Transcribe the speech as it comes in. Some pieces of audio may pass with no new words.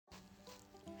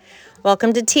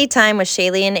Welcome to Tea Time with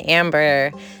Shaylee and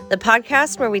Amber, the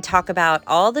podcast where we talk about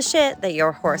all the shit that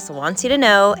your horse wants you to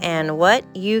know and what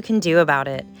you can do about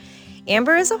it.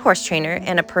 Amber is a horse trainer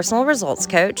and a personal results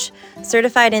coach,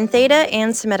 certified in Theta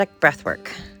and Semitic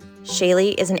breathwork.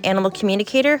 Shaylee is an animal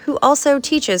communicator who also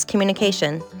teaches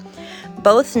communication.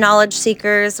 Both knowledge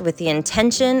seekers with the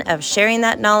intention of sharing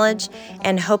that knowledge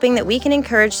and hoping that we can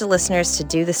encourage the listeners to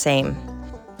do the same.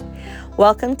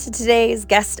 Welcome to today's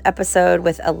guest episode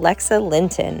with Alexa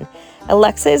Linton.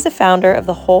 Alexa is the founder of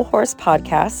the Whole Horse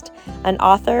podcast, an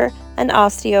author, an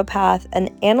osteopath,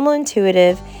 an animal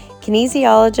intuitive,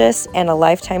 kinesiologist, and a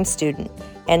lifetime student.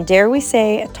 And dare we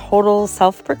say, a total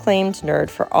self-proclaimed nerd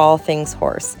for all things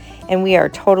horse. And we are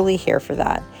totally here for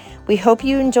that. We hope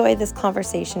you enjoy this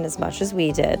conversation as much as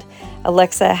we did.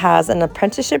 Alexa has an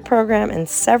apprenticeship program and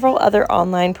several other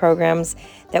online programs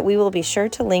that we will be sure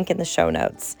to link in the show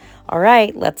notes. All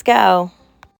right, let's go.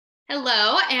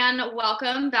 Hello and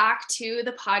welcome back to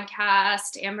the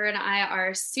podcast. Amber and I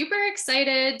are super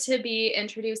excited to be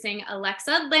introducing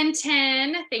Alexa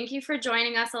Linton. Thank you for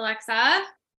joining us, Alexa.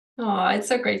 Oh, it's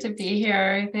so great to be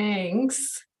here.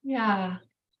 Thanks. Yeah.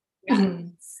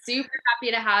 Super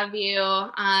happy to have you.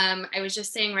 I was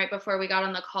just saying right before we got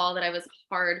on the call that I was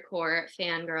hardcore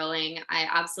fangirling. I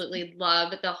absolutely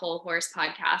love the Whole Horse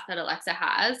podcast that Alexa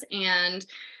has. And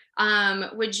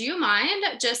would you mind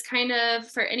just kind of,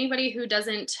 for anybody who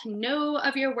doesn't know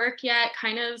of your work yet,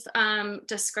 kind of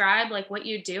describe like what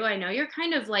you do? I know you're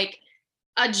kind of like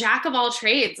a jack of all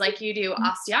trades, like you do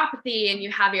osteopathy and you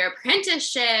have your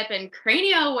apprenticeship and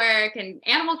cranial work and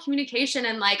animal communication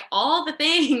and like all the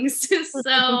things.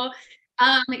 So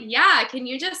yeah, can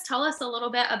you just tell us a little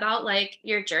bit about like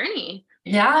your journey?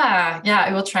 Yeah,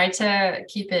 I will try to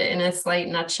keep it in a slight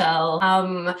nutshell.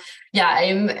 I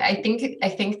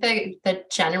think the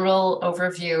general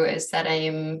overview is that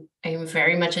I'm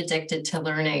very much addicted to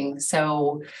learning.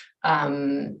 So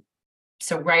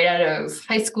right out of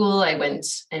high school, I went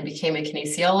and became a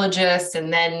kinesiologist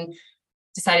and then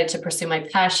decided to pursue my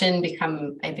passion,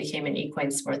 I became an equine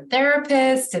sport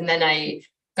therapist. And then I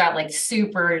got like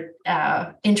super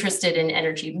interested in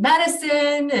energy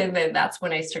medicine. And then that's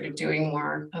when I started doing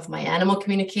more of my animal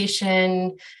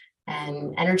communication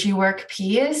and energy work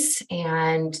piece.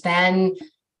 And then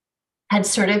had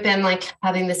sort of been like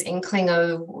having this inkling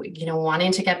of,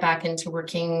 wanting to get back into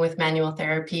working with manual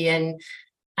therapy. And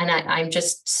I'm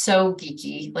just so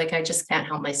geeky, like I just can't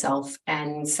help myself.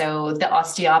 And so the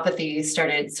osteopathy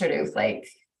started sort of like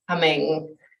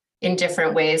coming in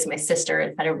different ways. My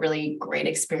sister had a really great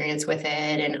experience with it,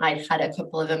 and I'd had a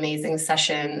couple of amazing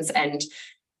sessions. And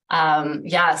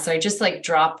so I just like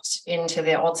dropped into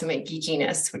the ultimate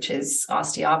geekiness, which is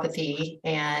osteopathy,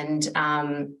 and did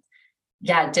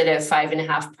a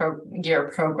 5.5-year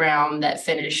program that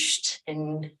finished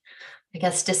in, I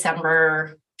guess,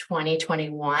 December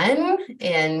 2021.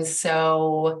 And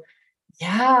so,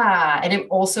 and I'm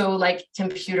also like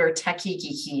computer techie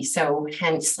geeky. So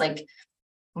hence like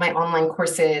my online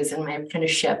courses and my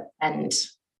apprenticeship and,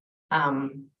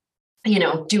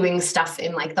 doing stuff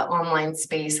in like the online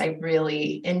space. I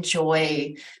really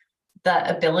enjoy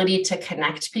the ability to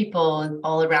connect people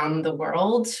all around the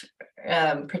world,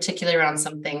 particularly around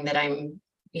something that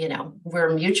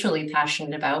we're mutually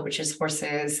passionate about, which is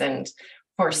horses and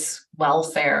horse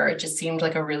welfare. It just seemed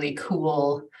like a really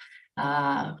cool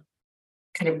kind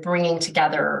of bringing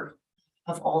together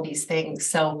of all these things.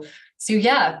 So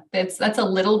yeah, that's a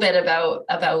little bit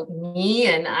about me.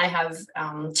 And I have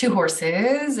 2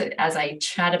 horses, as I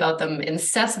chat about them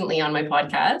incessantly on my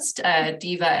podcast,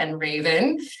 Diva and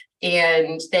Raven.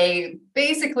 And they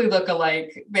basically look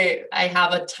alike. I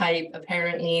have a type,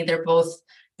 apparently. They're both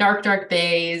dark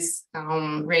bays.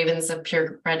 Raven's a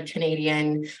purebred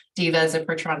Canadian. Diva's a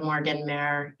Bertrand Morgan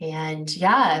mare. And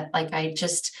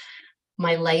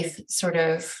my life sort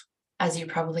of, as you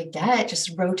probably get,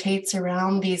 just rotates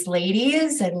around these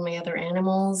ladies and my other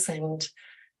animals. And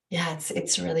yeah,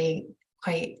 it's really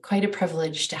quite a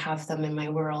privilege to have them in my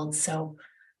world. So,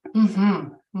 Yeah,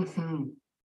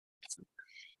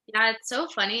 it's so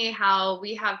funny how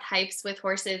we have types with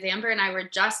horses. Amber and I were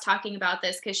just talking about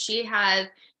this because she has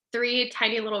 3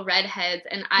 tiny little redheads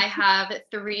and I have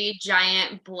 3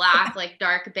 giant black, like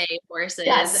dark bay horses.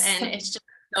 Yes. And it's just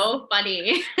so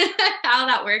funny how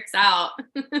that works out.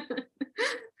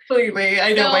 Completely.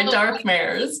 I know my dark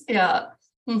mares. Yeah.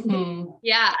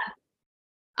 Yeah.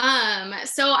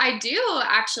 So I do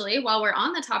actually, while we're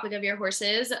on the topic of your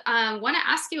horses, want to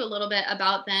ask you a little bit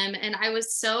about them. And I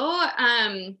was so,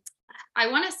 I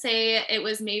want to say it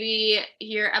was maybe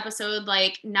your episode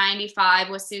like 95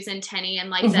 with Susan Tenney and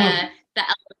like the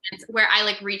where I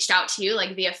like reached out to you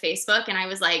like via Facebook, and I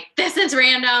was like, this is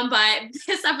random, but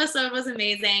this episode was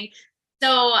amazing.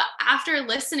 So after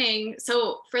listening,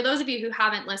 so for those of you who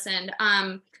haven't listened,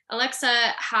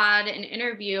 Alexa had an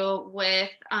interview with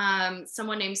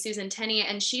someone named Susan Tenney,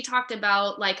 and she talked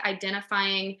about like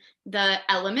identifying the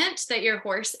element that your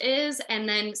horse is, and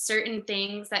then certain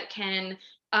things that can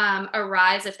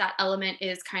arise if that element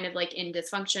is kind of like in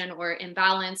dysfunction or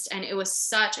imbalanced. And it was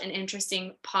such an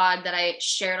interesting pod that I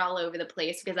shared all over the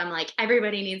place because I'm like,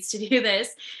 everybody needs to do this.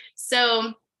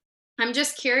 So I'm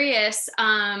just curious,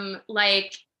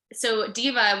 so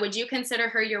Diva, would you consider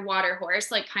her your water horse,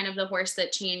 like kind of the horse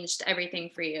that changed everything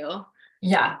for you?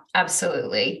 Yeah,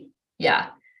 absolutely. Yeah.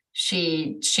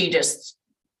 She just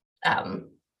turned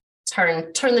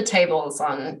the tables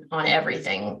on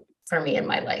everything for me in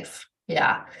my life.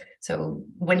 Yeah. So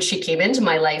when she came into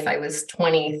my life, I was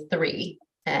 23,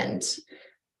 and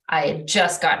I had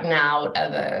just gotten out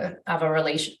of a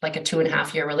relation, like a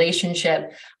 2.5-year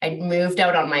relationship. I'd moved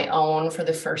out on my own for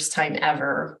the first time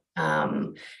ever.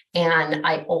 And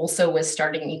I also was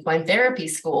starting equine therapy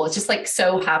school. It just like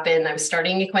so happened. I was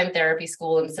starting equine therapy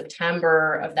school in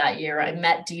September of that year. I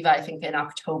met Diva, I think in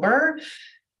October.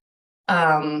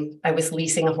 I was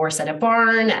leasing a horse at a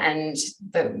barn, and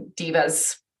the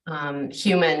Diva's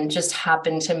human just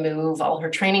happened to move all her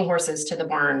training horses to the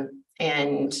barn.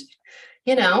 And,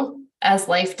 you know, as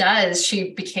life does,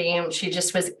 she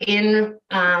just was in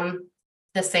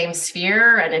the same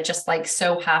sphere. And it just like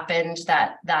so happened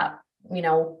that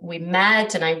we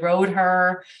met, and I rode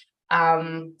her.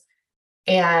 And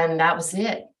that was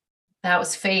it. That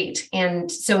was fate.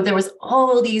 And so there was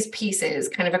all these pieces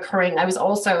kind of occurring. I was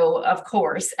also, of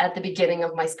course, at the beginning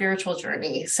of my spiritual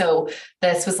journey. So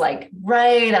this was like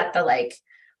right at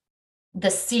the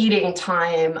seeding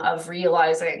time of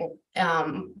realizing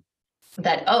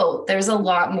that, oh, there's a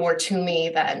lot more to me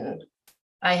than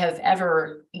I have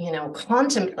ever,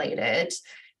 contemplated.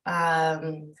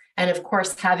 And of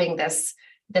course, having this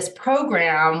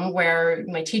program where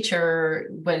my teacher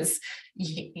was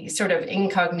sort of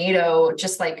incognito,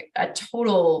 just like a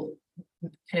total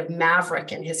kind of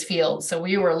maverick in his field. So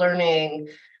we were learning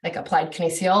like applied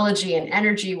kinesiology and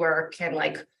energy work and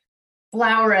like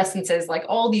flower essences, like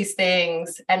all these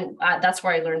things. And that's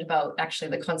where I learned about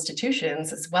actually the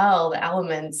constitutions as well, the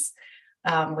elements,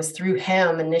 was through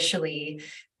him initially.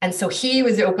 And so he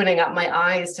was opening up my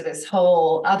eyes to these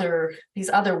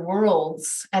other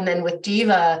worlds. And then with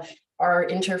Diva, our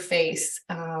interface,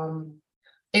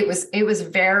 it was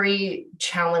very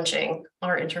challenging,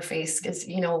 our interface, because,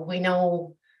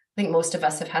 I think most of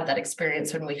us have had that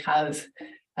experience when we have,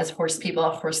 as horse people, a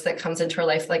horse that comes into our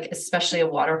life, like especially a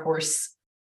water horse.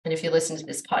 And if you listen to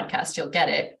this podcast, you'll get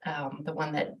it, the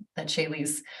one that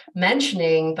Shaylee's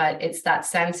mentioning, but it's that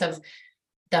sense of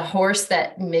the horse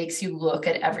that makes you look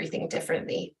at everything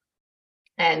differently.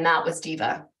 And that was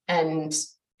Diva. And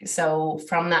so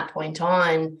from that point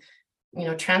on,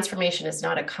 transformation is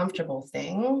not a comfortable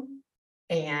thing.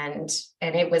 And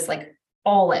it was like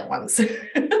all at once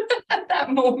at that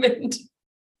moment.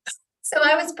 So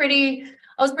I was pretty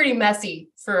messy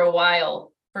for a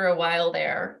while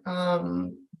there.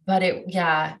 But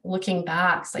looking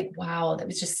back, it's like, wow, that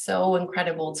was just so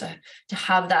incredible to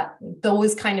have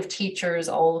those kind of teachers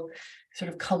all sort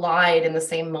of collide in the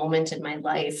same moment in my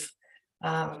life,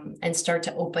 and start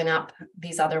to open up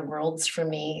these other worlds for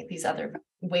me, these other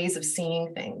ways of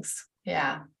seeing things.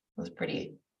 Yeah, I was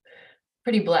pretty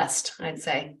blessed, I'd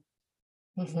say.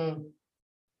 Mm-hmm.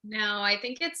 No, I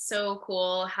think it's so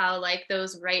cool how like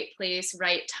those right place,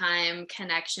 right time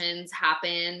connections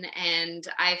happen. And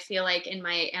I feel like in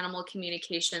my animal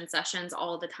communication sessions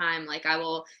all the time, like I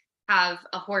will have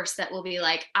a horse that will be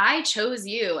like, I chose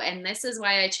you and this is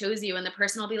why I chose you. And the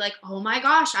person will be like, oh my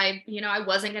gosh, I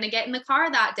wasn't going to get in the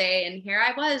car that day. And here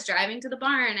I was driving to the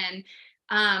barn. And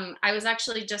I was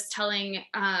actually just telling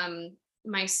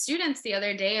my students the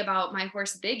other day about my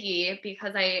horse Biggie,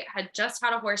 because I had just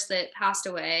had a horse that passed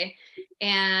away,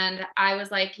 and I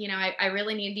was like, I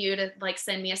really need you to like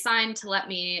send me a sign to let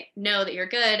me know that you're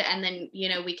good, and then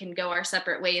we can go our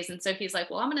separate ways. And so he's like,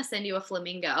 well, I'm going to send you a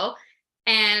flamingo.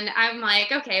 And I'm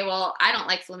like, okay, well, I don't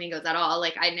like flamingos at all.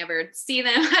 Like I never see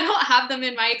them. I don't have them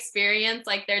in my experience.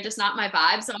 Like they're just not my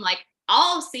vibe. So I'm like,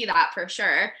 I'll see that for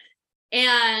sure.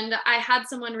 And I had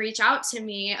someone reach out to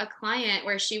me, a client,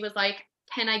 where she was like,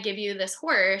 can I give you this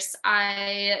horse?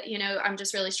 I'm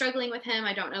just really struggling with him.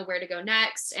 I don't know where to go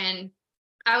next. And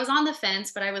I was on the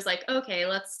fence, but I was like, okay,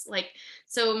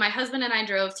 so my husband and I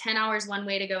drove 10 hours one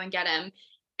way to go and get him.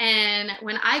 And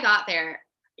when I got there,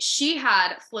 she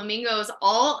had flamingos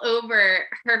all over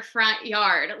her front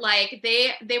yard. Like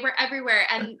they were everywhere.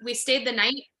 And we stayed the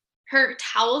night. Her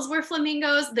towels were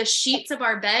flamingos. The sheets of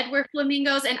our bed were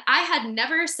flamingos. And I had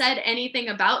never said anything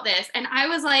about this. And I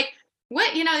was like,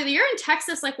 what, you're in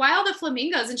Texas, like, why all the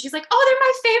flamingos? And she's like, oh, they're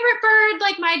my favorite bird.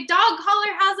 Like, my dog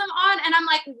collar has them on. And I'm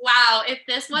like, wow, if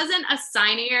this wasn't a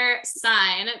signier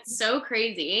sign, it's so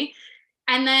crazy.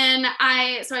 And then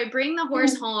I bring the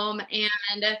horse home,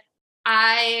 and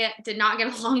I did not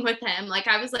get along with him. Like,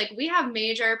 I was like, we have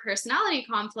major personality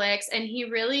conflicts. And he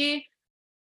really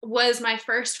was my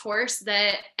first horse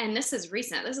that, and this is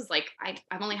recent, this is like,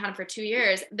 I've only had him for 2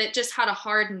 years, that just had a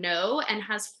hard no and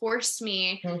has forced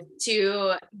me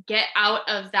to get out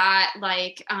of that.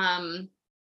 Like,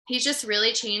 he's just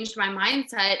really changed my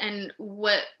mindset. And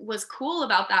what was cool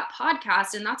about that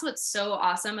podcast, and that's what's so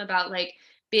awesome about like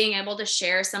being able to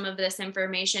share some of this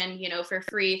information, for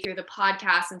free through the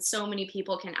podcast, and so many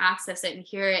people can access it and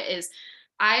hear it, is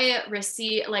I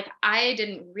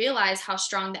didn't realize how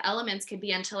strong the elements could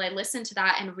be until I listened to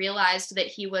that and realized that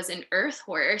he was an earth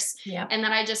horse, and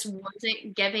that I just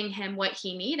wasn't giving him what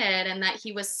he needed, and that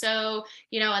he was so,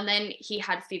 and then he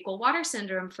had fecal water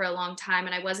syndrome for a long time,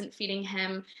 and I wasn't feeding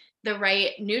him the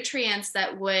right nutrients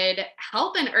that would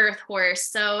help an earth horse.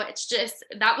 So it's just,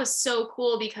 that was so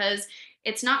cool, because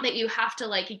it's not that you have to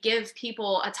like give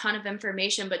people a ton of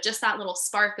information, but just that little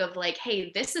spark of like,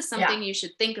 hey, this is something you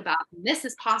should think about. This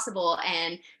is possible,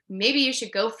 and maybe you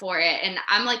should go for it. And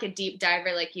I'm like a deep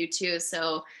diver like you too.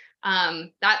 So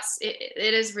that's it.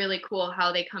 It is really cool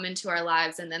how they come into our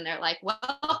lives, and then they're like,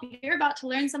 well, you're about to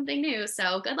learn something new,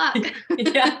 so good luck.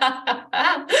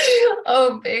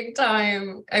 Oh, big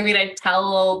time. I mean, I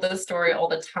tell the story all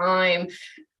the time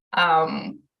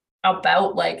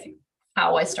about like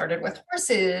how I started with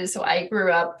horses. So I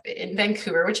grew up in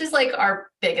Vancouver, which is like our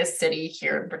biggest city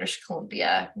here in British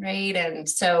Columbia, right? And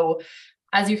so,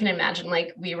 as you can imagine,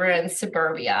 like we were in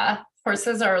suburbia.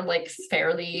 Horses are like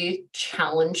fairly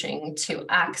challenging to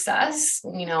access,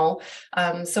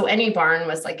 so any barn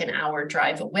was like an hour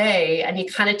drive away, and you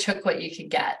kind of took what you could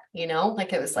get,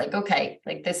 like it was like, okay,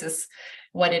 like this is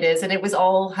what it is. And it was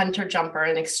all hunter jumper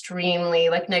and extremely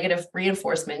like negative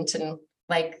reinforcement, and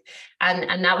like,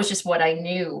 and that was just what I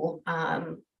knew.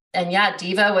 And yeah,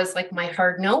 Diva was like my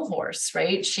hard no horse,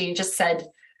 right? She just said,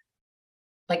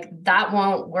 like, that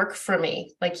won't work for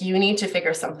me. Like, you need to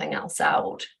figure something else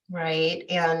out, right?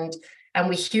 And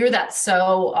we hear that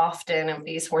so often of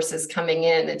these horses coming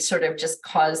in. It sort of just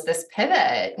caused this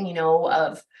pivot,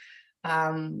 of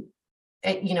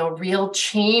real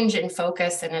change in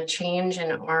focus, and a change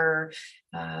in our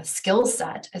skill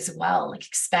set as well, like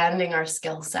expanding our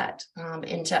skill set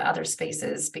into other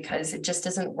spaces, because it just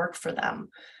doesn't work for them.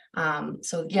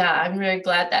 So yeah, I'm really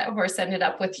glad that horse ended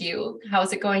up with you.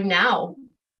 How's it going now?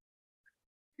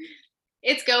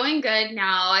 It's going good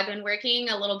now. I've been working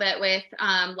a little bit with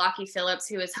Lockie Phillips,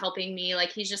 who is helping me.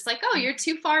 Like, he's just like, oh, you're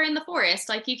too far in the forest.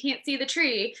 Like, you can't see the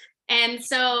tree. And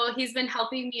so he's been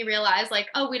helping me realize like,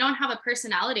 oh, we don't have a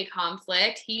personality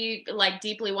conflict. He like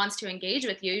deeply wants to engage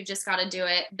with you. You just got to do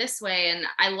it this way. And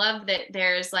I love that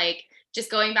there's like,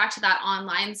 just going back to that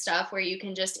online stuff where you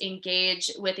can just engage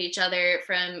with each other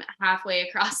from halfway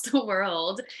across the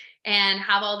world and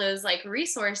have all those like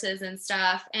resources and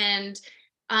stuff. And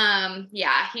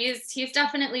yeah, he's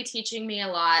definitely teaching me a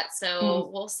lot. So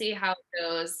we'll see how it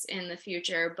goes in the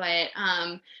future. But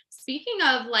speaking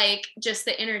of like just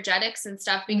the energetics and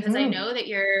stuff, because I know that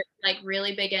you're like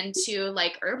really big into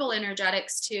like herbal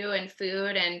energetics too, and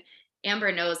food. And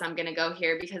Amber knows I'm gonna go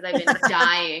here because I've been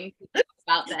dying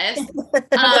about this. But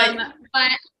I'm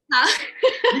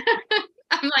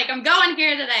like, I'm going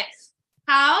here today.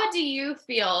 How do you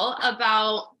feel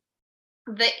about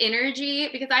the energy?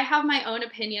 Because I have my own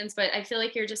opinions, but I feel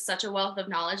like you're just such a wealth of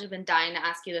knowledge. I've been dying to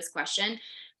ask you this question.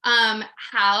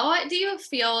 How do you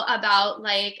feel about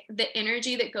like the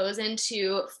energy that goes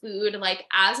into food, like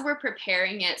as we're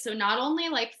preparing it? So not only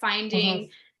like finding,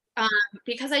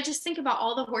 because I just think about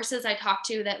all the horses I talk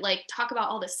to that like talk about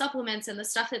all the supplements and the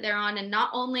stuff that they're on. And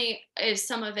not only is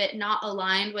some of it not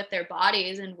aligned with their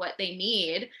bodies and what they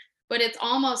need, but it's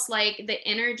almost like the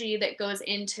energy that goes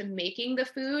into making the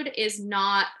food is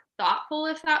not thoughtful,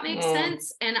 if that makes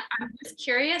sense. And I'm just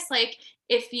curious, like,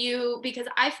 because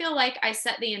I feel like I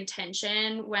set the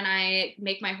intention when I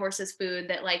make my horse's food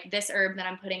that like this herb that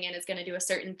I'm putting in is going to do a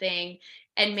certain thing.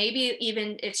 And maybe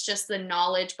even it's just the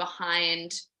knowledge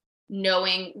behind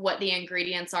knowing what the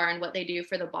ingredients are and what they do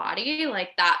for the body.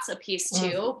 Like that's a piece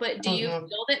too. But do you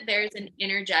feel that there's an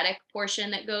energetic portion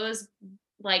that goes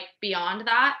like beyond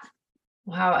that?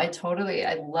 Wow, I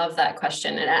love that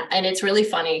question. And it's really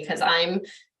funny because I'm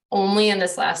only in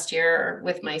this last year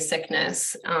with my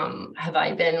sickness, have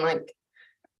I been like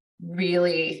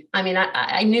really, I mean,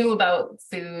 I knew about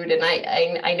food and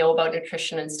I know about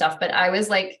nutrition and stuff, but I was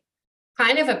like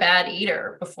kind of a bad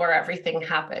eater before everything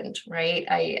happened, right?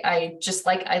 I just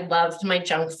like, I loved my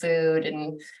junk food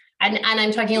and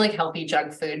I'm talking like healthy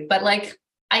junk food, but like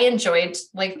I enjoyed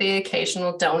like the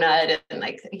occasional donut and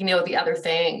like, you know, the other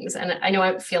things. And I know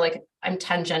I feel like I'm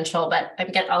tangential, but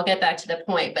I'll get back to the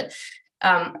point. But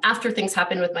after things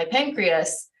happened with my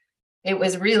pancreas, it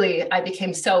was really, I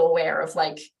became so aware of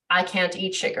like, I can't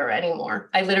eat sugar anymore.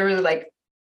 I literally like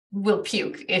will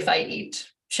puke if I eat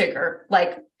sugar.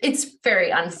 Like it's very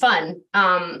unfun.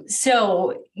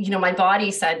 So, you know, my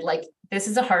body said like, this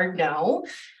is a hard no.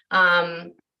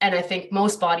 And I think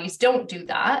most bodies don't do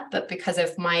that, but because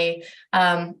of my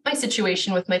my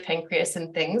situation with my pancreas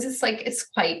and things, it's like, it's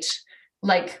quite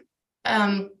like,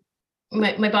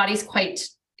 my body's quite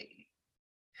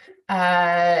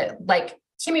like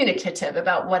communicative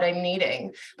about what I'm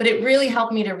needing. But it really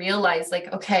helped me to realize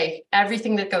like, okay,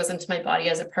 everything that goes into my body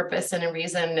has a purpose and a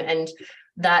reason, and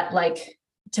that like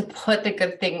to put the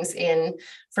good things in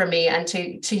for me and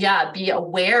to yeah, be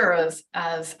aware of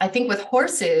I think with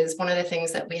horses, one of the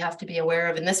things that we have to be aware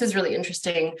of, and this is really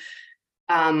interesting.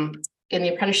 In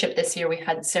the apprenticeship this year, we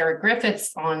had Sarah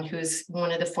Griffiths on, who's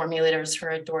one of the formulators for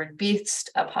Adored Beast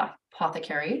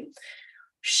Apothecary.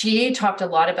 She talked a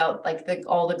lot about like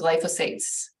all the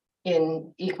glyphosates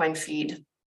in equine feed.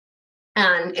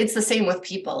 And it's the same with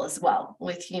people as well,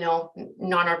 with, you know,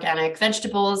 non-organic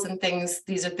vegetables and things.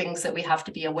 These are things that we have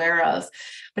to be aware of.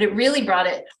 But it really brought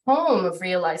it home of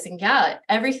realizing, yeah,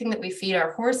 everything that we feed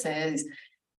our horses,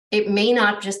 it may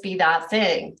not just be that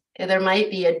thing. There might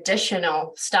be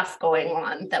additional stuff going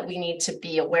on that we need to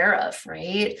be aware of,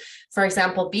 right? For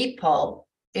example, beet pulp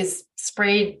is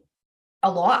sprayed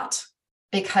a lot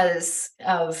because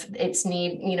of its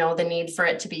need, you know, the need for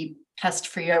it to be pest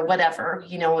free or whatever,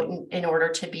 you know, in order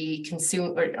to be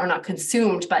consumed or not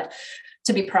consumed, but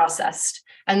to be processed.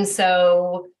 And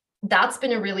so that's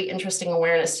been a really interesting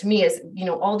awareness to me, is, you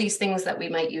know, all these things that we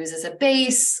might use as a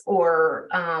base or,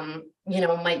 you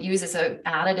know, might use as an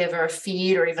additive or a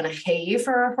feed or even a hay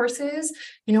for our horses.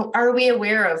 You know, are we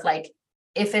aware of like,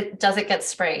 if it does it get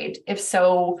sprayed? If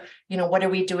so, you know, what are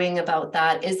we doing about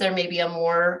that? Is there maybe a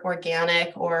more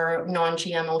organic or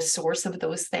non-GMO source of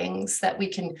those things that we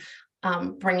can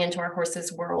bring into our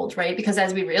horse's world, right? Because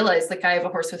as we realize, like I have a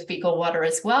horse with fecal water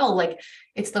as well, like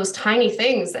it's those tiny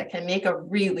things that can make a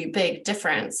really big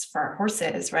difference for our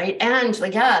horses, right? And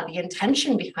like, yeah, the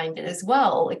intention behind it as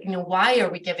well. Like, you know, why are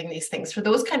we giving these things? For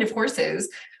those kind of horses,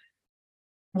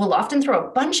 we'll often throw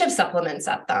a bunch of supplements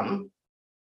at them,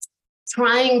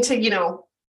 trying to, you know,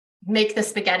 make the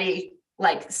spaghetti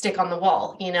like stick on the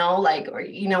wall, you know, like, or,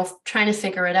 you know, trying to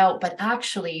figure it out. But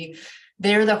actually,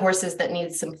 they're the horses that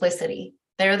need simplicity.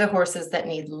 They're the horses that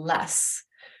need less,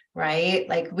 right?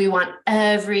 Like we want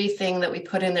everything that we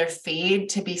put in their feed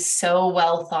to be so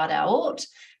well thought out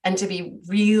and to be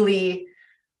really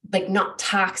like not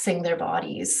taxing their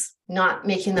bodies, not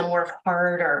making them work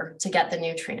harder to get the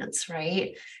nutrients,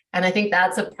 right? And I think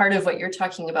that's a part of what you're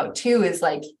talking about too, is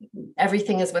like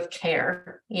everything is with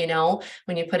care, you know,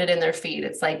 when you put it in their feed,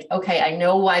 it's like, okay, I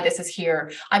know why this is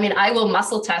here. I mean, I will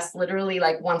muscle test literally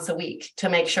like once a week to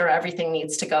make sure everything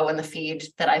needs to go in the feed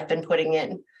that I've been putting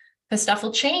in, because stuff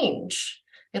will change.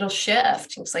 It'll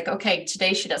shift. It's like, okay,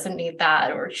 today she doesn't need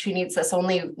that, or she needs this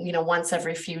only, you know, once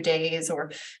every few days, or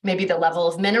maybe the level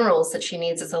of minerals that she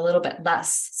needs is a little bit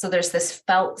less. So there's this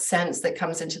felt sense that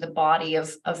comes into the body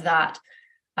of that.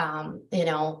 You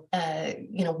know,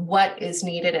 what is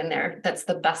needed in there. That's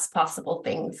the best possible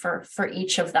thing for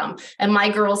each of them. And my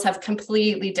girls have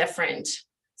completely different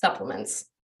supplements.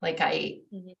 Like I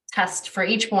test for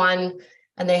each one,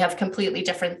 and they have completely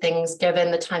different things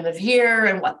given the time of year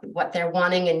and what they're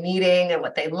wanting and needing and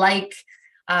what they like.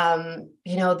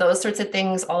 You know, those sorts of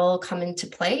things all come into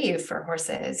play for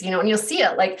horses, you know, and you'll see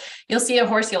it, like you'll see a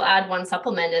horse, you'll add one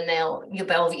supplement and they'll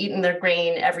have eaten their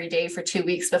grain every day for 2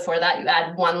 weeks. Before that, you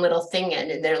add one little thing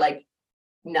in and they're like,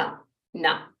 no,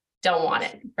 don't want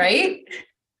it. Right.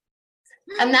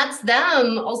 And that's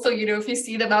them also, you know, if you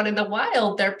see them out in the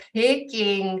wild, they're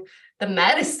picking the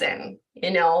medicine, you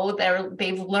know,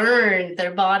 they've learned,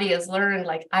 their body has learned,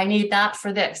 like, I need that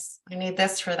for this, I need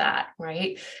this for that,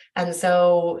 right? And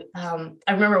so I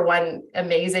remember one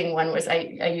amazing one was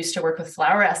I used to work with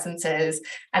flower essences,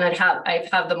 and I'd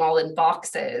have them all in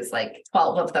boxes, like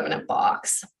 12 of them in a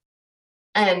box.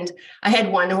 And I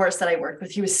had one horse that I worked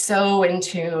with, he was so in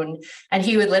tune, and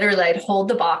he would literally, I'd hold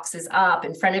the boxes up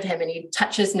in front of him and he'd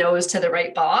touch his nose to the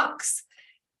right box.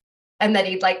 And then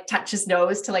he'd like touch his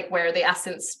nose to like where the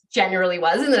essence generally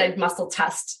was. And then I'd muscle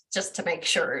test just to make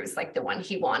sure it was like the one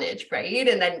he wanted. Right.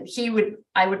 And then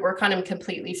I would work on him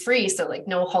completely free. So like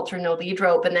no halter, no lead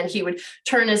rope. And then he would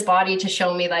turn his body to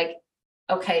show me like,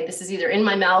 okay, this is either in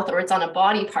my mouth or it's on a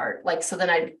body part. Like, so then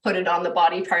I'd put it on the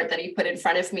body part that he put in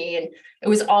front of me, and it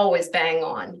was always bang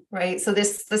on. Right. So the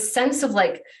sense of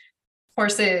like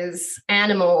horses,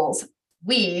 animals,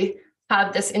 we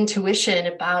have this intuition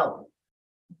about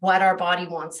what our body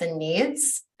wants and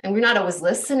needs, and we're not always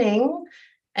listening.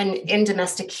 And in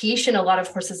domestication, a lot of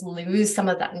horses lose some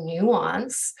of that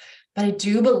nuance, but I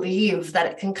do believe that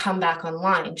it can come back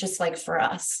online, just like for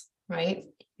us, right?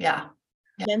 Yeah.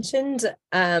 You mentioned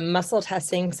muscle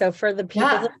testing. So for the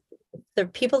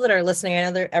people that are listening, I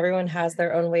know that everyone has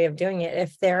their own way of doing it.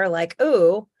 If they're like,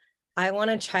 oh, I want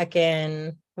to check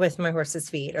in with my horse's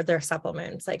feet or their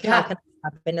supplements, like how can I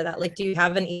tap into that? Like, do you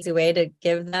have an easy way to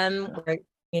give them, or,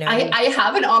 I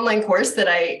have an online course that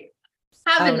I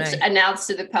haven't announced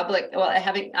to the public. Well, I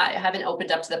haven't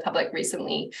opened up to the public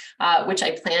recently, which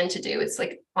I plan to do. It's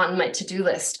like on my to-do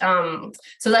list.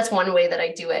 So that's one way that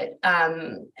I do it.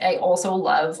 I also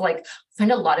love, like,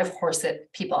 find a lot of horse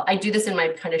people. I do this in my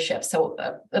apprenticeship. So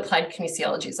applied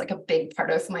kinesiology is like a big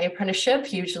part of my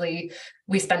apprenticeship. Usually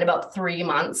we spend about 3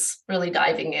 months really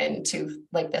diving into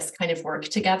like this kind of work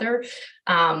together.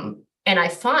 And I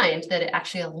find that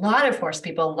actually a lot of horse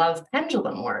people love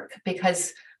pendulum work,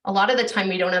 because a lot of the time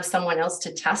we don't have someone else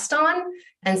to test on,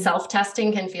 and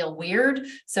self-testing can feel weird.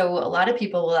 So a lot of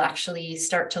people will actually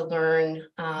start to learn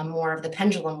more of the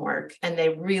pendulum work, and they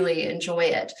really enjoy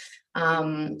it.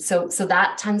 So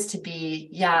that tends to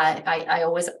be, I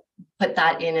always put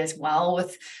that in as well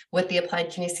with the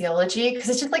applied kinesiology, because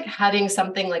it's just like having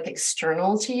something like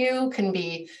external to you can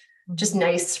be just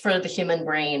nice for the human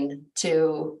brain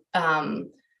to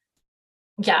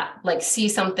like see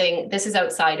something, this is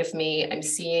outside of me, I'm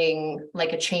seeing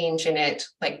like a change in it,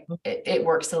 like it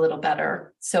works a little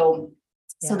better. So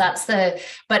that's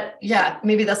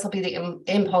maybe this will be the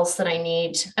impulse that I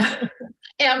need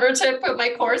Amber to put my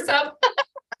course up.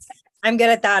 I'm good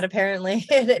at that, apparently,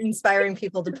 inspiring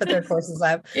people to put their courses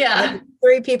up. Yeah. Like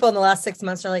 3 people in the last 6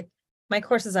 months are like, my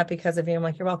course is up because of you. I'm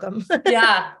like, you're welcome.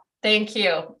 Yeah. Thank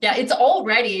you. Yeah, it's all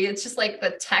ready. It's just like the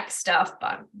tech stuff,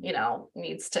 but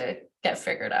needs to get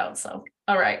figured out. So,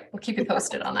 all right, we'll keep you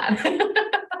posted on that.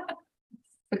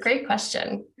 A great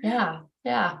question. Yeah.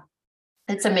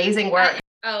 It's amazing work.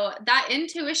 That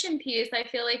intuition piece, I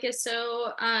feel like is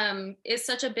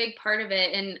such a big part of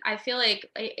it. And I feel like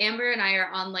Amber and I are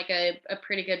on like a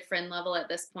pretty good friend level at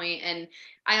this point. And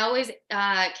I always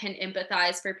can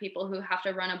empathize for people who have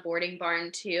to run a boarding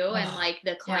barn too. And like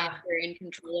the clients are in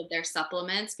control of their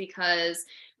supplements, because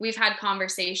we've had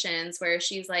conversations where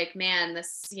she's like, man,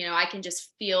 this, I can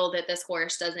just feel that this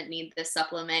horse doesn't need this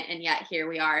supplement. And yet here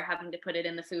we are having to put it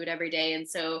in the food every day. And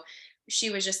so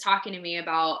she was just talking to me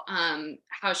about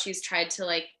how she's tried to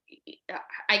like,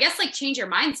 I guess like change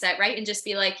your mindset, right? And just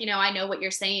be like, I know what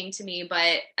you're saying to me,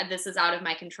 but this is out of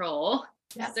my control.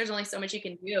 Yeah. There's only so much you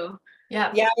can do.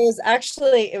 Yeah. Yeah.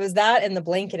 It was that and the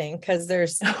blanketing, because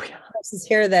there's horses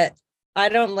here that I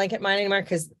don't blanket mine anymore,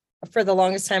 because for the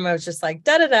longest time I was just like,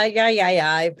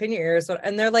 yeah, pin your ears.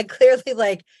 And they're like, clearly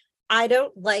like, I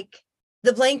don't like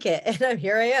the blanket. And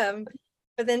here I am.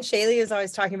 But then Shaylee is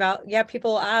always talking about,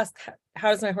 people ask, how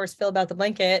does my horse feel about the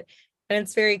blanket? And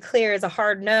it's very clear, it's a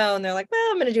hard no. And they're like,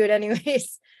 well, I'm going to do it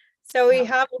anyways. So we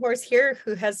have a horse here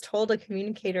who has told a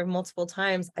communicator multiple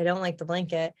times, I don't like the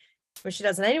blanket, but she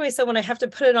doesn't anyway. So when I have to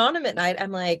put it on him at night,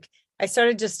 I'm like, I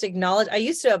started just acknowledge. I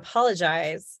used to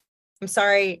apologize. I'm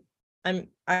sorry.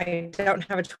 I don't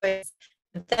have a choice.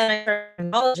 But then I started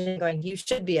acknowledging, going, you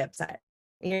should be upset.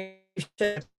 You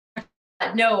should.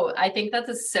 No, I think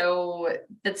that's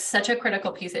such a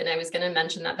critical piece. And I was going to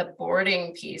mention that the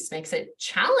boarding piece makes it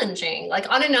challenging, like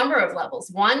on a number of levels.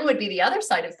 One would be the other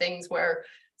side of things where,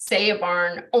 say, a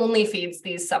barn only feeds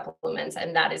these supplements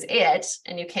and that is it,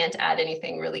 and you can't add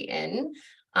anything really in.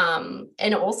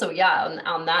 And also,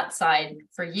 on that side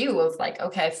for you of like,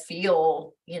 okay, I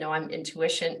feel, the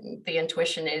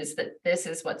intuition is that this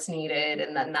is what's needed,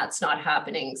 and then that's not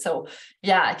happening. So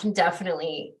I can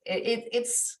definitely,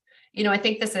 it's, I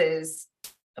think this is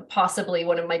possibly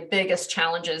one of my biggest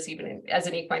challenges, even as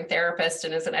an equine therapist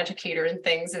and as an educator and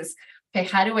things, is, okay,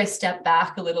 how do I step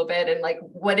back a little bit? And like,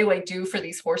 what do I do for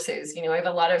these horses? I have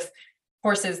a lot of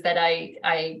horses that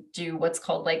I do what's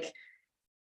called like,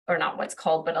 or not what's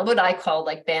called, but what I call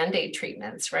like Band-Aid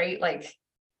treatments, right? Like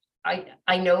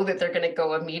I know that they're going to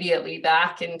go immediately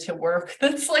back into work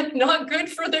that's like not good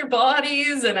for their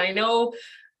bodies. And I know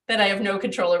that I have no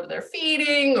control over their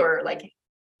feeding, or like,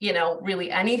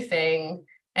 really anything.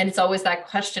 And it's always that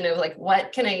question of like,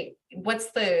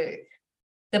 what's the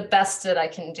best that I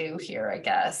can do here, I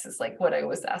guess, is like what I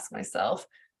always ask myself.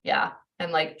 Yeah.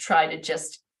 And like try to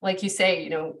just, like you say,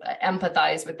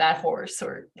 empathize with that horse,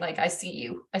 or like, I see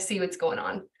what's going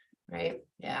on. Right.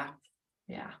 Yeah.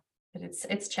 Yeah. But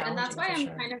it's challenging. And that's why for I'm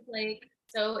sure. kind of like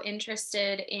so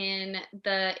interested in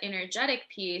the energetic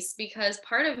piece, because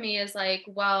part of me is like,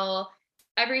 well,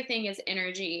 everything is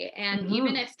energy. And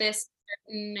even if this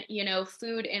certain,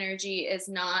 food energy is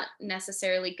not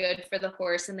necessarily good for the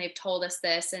horse, and they've told us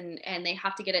this, and they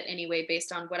have to get it anyway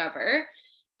based on whatever.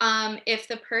 If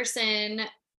the person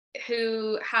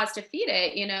who has to feed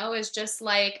it, is just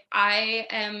like, I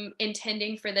am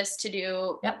intending for this to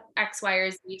do Yep. X, Y,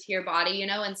 or Z to your body,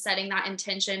 and setting that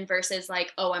intention versus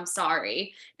like, oh, I'm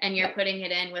sorry. And you're putting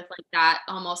it in with like that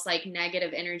almost like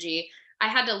negative energy. I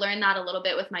had to learn that a little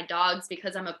bit with my dogs,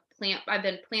 because I've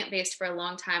been plant-based for a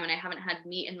long time, and I haven't had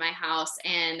meat in my house.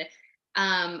 And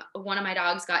one of my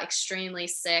dogs got extremely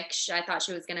sick. I thought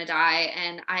she was going to die,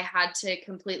 and I had to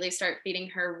completely start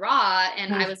feeding her raw,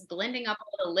 and I was blending up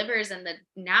all the livers and the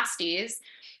nasties.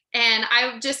 And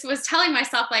I just was telling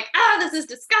myself like, this is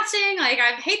disgusting. Like,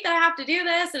 I hate that I have to do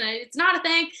this, and it's not a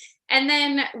thing. And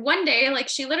then one day, like,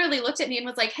 she literally looked at me and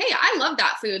was like, hey, I love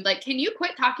that food. Like, can you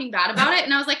quit talking bad about it?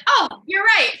 And I was like, oh, you're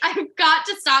right. I've got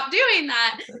to stop doing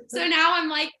that. So now I'm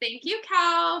like, thank you,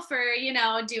 cow, for,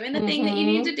 doing the thing that you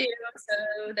need to do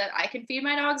so that I can feed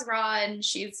my dogs raw and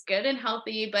she's good and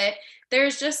healthy. But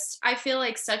there's just, I feel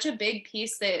like, such a big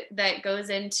piece that goes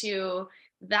into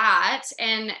that.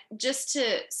 And just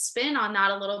to spin on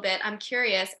that a little bit, I'm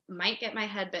curious, might get my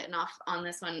head bitten off on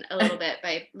this one a little bit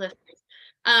by listeners.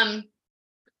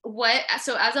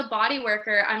 So as a body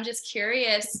worker, I'm just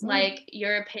curious, like,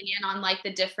 your opinion on like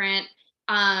the different,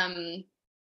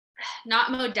 not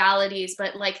modalities,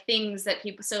 but like things that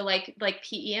people, so like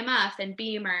PEMF and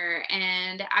Beamer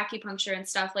and acupuncture and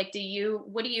stuff. Like,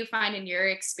 what do you find in your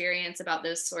experience about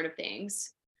those sort of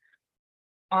things?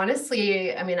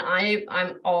 Honestly, I mean,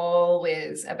 I'm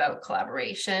always about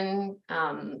collaboration,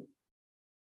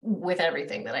 with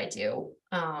everything that I do.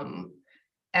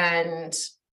 And,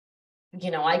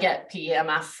 I get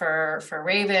PEMF for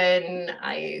Raven.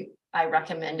 I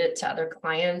recommend it to other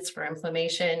clients for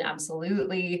inflammation.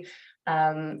 Absolutely.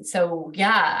 So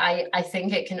yeah, I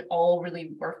think it can all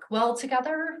really work well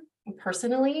together.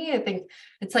 Personally, I think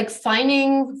it's like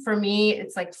finding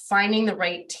the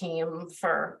right team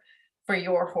for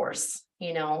your horse,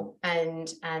 and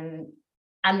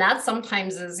that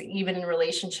sometimes is even in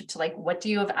relationship to like, what do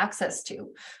you have access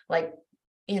to? Like,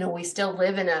 we still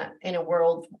live in a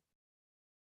world,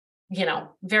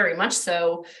 very much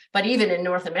so, but even in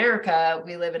North America,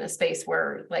 we live in a space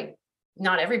where like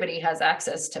not everybody has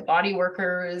access to body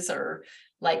workers or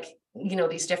like,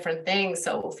 these different things.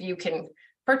 So if you can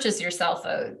purchase yourself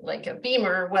a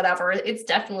Beamer or whatever, it's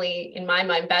definitely, in my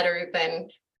mind, better than,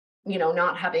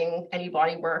 not having any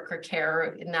body work or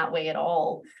care in that way at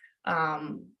all.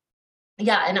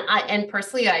 Yeah. And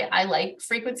personally, I like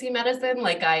frequency medicine.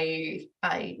 Like I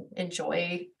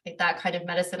enjoy that kind of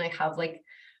medicine. I have like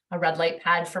a red light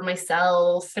pad for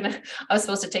myself, and I was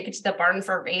supposed to take it to the barn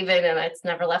for Raven, and it's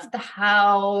never left the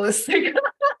house. It's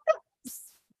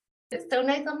so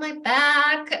nice on my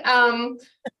back.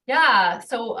 Yeah.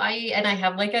 So I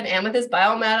have like an amethyst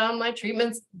biomat on my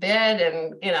treatments bed,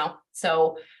 and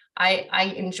so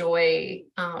I enjoy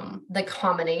the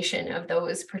combination of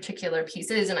those particular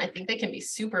pieces, and I think they can be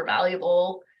super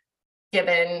valuable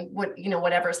given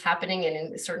whatever's happening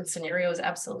in certain scenarios.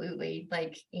 Absolutely.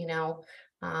 Like,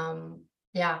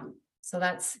 yeah. So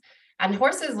and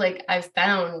horses, like, I've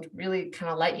found, really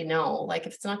kind of let like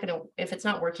if it's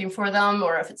not working for them,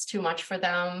 or if it's too much for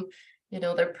them,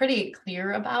 they're pretty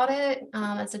clear about it,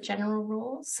 as a general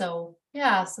rule. So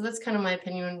yeah, so that's kind of my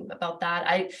opinion about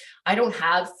that. I don't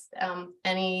have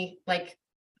any, like,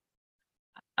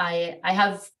 I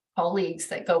have colleagues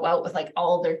that go out with like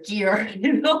all their gear,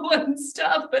 and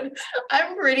stuff, but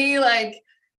I'm pretty, like,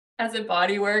 as a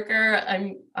body worker,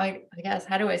 I guess,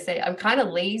 how do I say, I'm kind of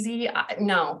lazy.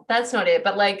 No, that's not it.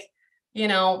 But like,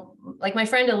 like my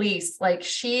friend Elise, like,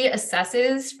 she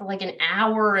assesses for like an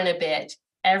hour and a bit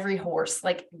every horse,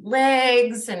 like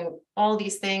legs and all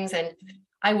these things. And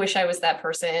I wish I was that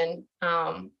person.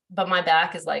 But my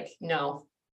back is like, no,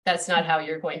 that's not how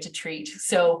you're going to treat.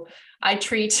 So I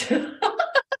treat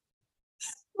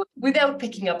without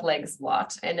picking up legs a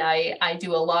lot. And I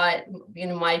do a lot,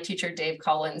 my teacher, Dave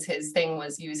Collins, his thing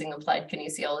was using applied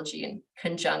kinesiology in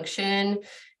conjunction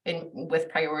with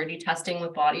priority testing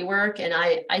with body work. And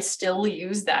I still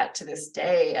use that to this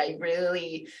day. I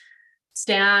really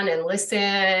stand and listen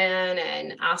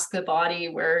and ask the body,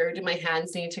 where do my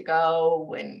hands need to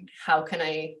go, and how can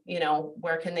I,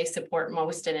 where can they support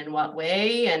most and in what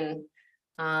way? And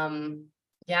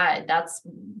yeah,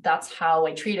 that's how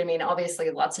I treat. I mean, obviously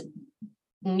lots of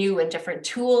new and different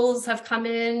tools have come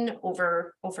in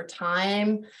over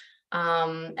time.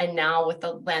 And now with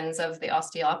the lens of the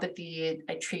osteopathy,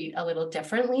 I treat a little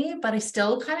differently, but I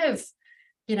still kind of,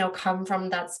 come from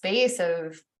that space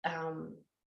of,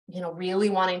 really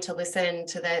wanting to listen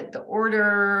to the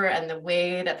order and the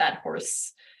way that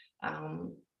horse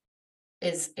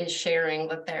is sharing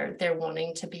what they're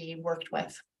wanting to be worked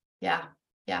with. Yeah.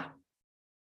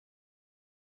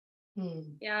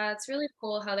 Yeah, it's really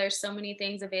cool how there's so many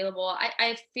things available.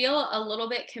 I feel a little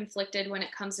bit conflicted when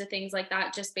it comes to things like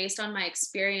that, just based on my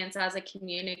experience as a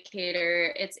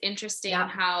communicator. It's interesting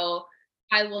how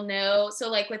I will know. So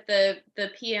like with the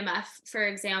PMF, for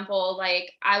example,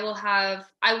 like I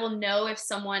will know if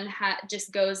someone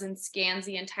just goes and scans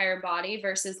the entire body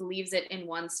versus leaves it in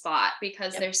one spot,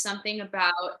 because there's something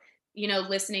about,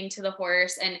 listening to the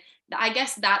horse. And I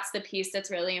guess that's the piece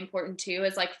that's really important too,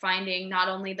 is like finding not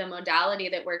only the modality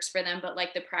that works for them, but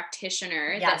like the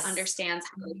practitioner that understands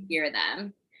how to hear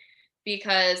them,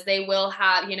 because they will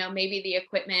have, maybe the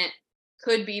equipment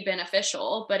could be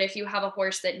beneficial, but if you have a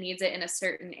horse that needs it in a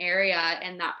certain area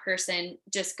and that person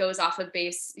just goes off of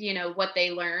base, what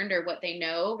they learned or what they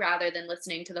know rather than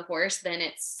listening to the horse, then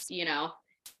it's,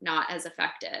 not as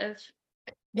effective.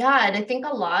 Yeah. And I think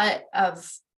a lot of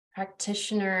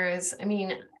practitioners, I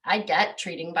mean, I get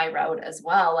treating by route as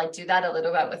well. I do that a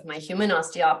little bit with my human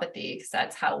osteopathy because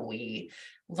that's how we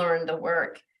learn the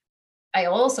work. I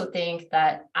also think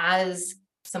that as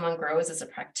someone grows as a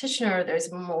practitioner,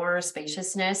 there's more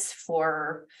spaciousness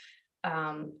for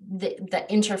the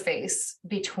interface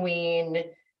between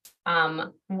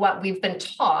what we've been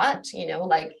taught,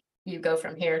 like you go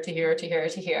from here to here to here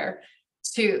to here,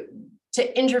 to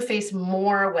interface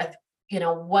more with,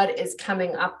 what is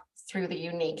coming up through the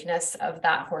uniqueness of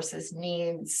that horse's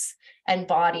needs and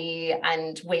body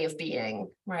and way of being,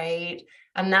 right?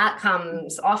 And that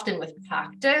comes often with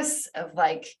practice of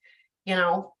like,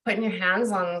 putting your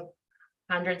hands on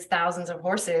hundreds, thousands of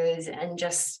horses and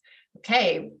just,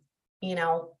 okay,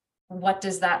 what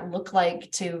does that look like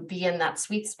to be in that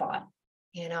sweet spot,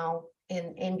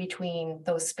 in between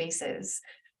those spaces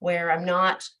where I'm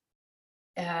not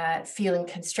feeling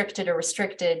constricted or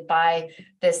restricted by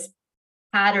this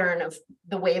pattern of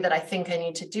the way that I think I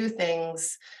need to do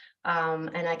things.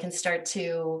 And I can start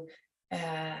to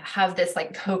have this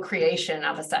like co-creation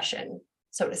of a session,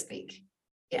 so to speak.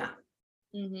 Yeah.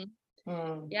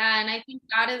 Mm-hmm. Yeah. And I think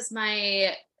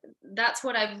that's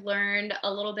what I've learned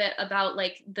a little bit about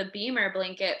like the Beamer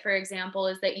blanket, for example,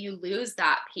 is that you lose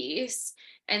that piece.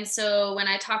 And so when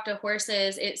I talk to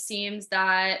horses, it seems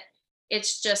that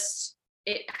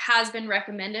it has been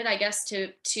recommended, I guess,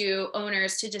 to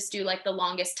owners to just do like the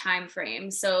longest time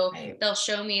frame. So they'll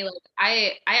show me, like,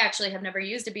 I actually have never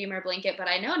used a Beamer blanket, but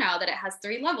I know now that it has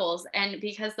 3 levels. And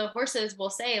because the horses will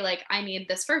say like, I need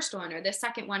this first one or this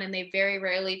second one, and they very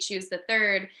rarely choose the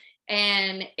third.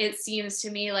 And it seems to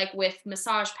me like with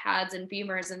massage pads and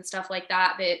Beamers and stuff like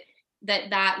that,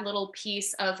 that little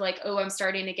piece of like, oh, I'm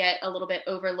starting to get a little bit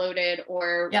overloaded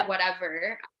or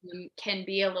whatever, can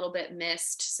be a little bit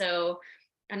missed. So,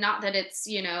 and not that it's,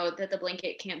 that the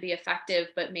blanket can't be effective,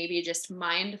 but maybe just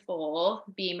mindful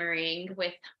Beamering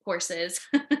with horses.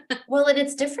 Well, and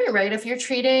it's different, right? If you're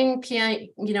treating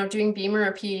doing Beamer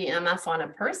or PEMF on a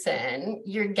person,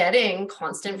 you're getting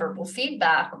constant verbal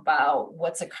feedback about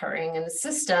what's occurring in the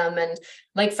system. And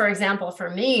like, for example, for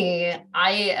me,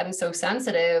 I am so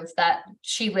sensitive that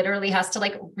she literally has to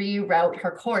like reroute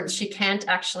her cords. She can't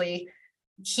actually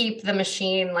keep the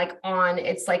machine like on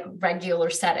its like regular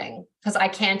setting because I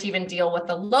can't even deal with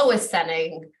the lowest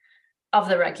setting of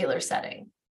the regular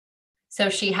setting. So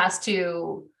she has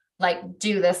to like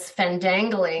do this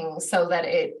fendangling so that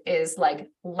it is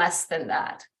like less than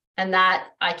that, and that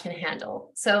I can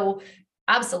handle. So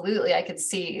absolutely, I could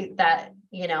see that,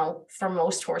 for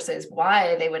most horses,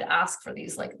 why they would ask for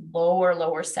these like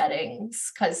lower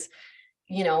settings, because,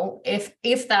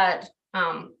 if that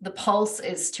the pulse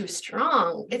is too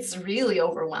strong, it's really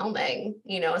overwhelming,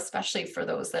 especially for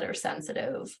those that are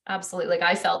sensitive. Absolutely. Like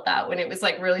I felt that when it was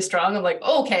like really strong, I'm like,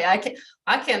 okay,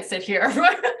 I can't sit here.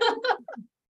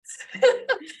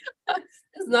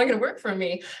 is not going to work for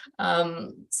me.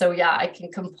 So yeah, I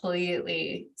can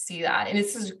completely see that. And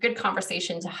it's a good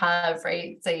conversation to have,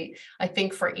 right? I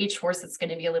think for each horse, it's going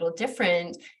to be a little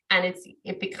different. And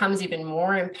it becomes even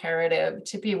more imperative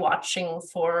to be watching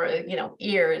for,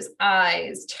 ears,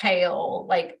 eyes, tail,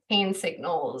 like pain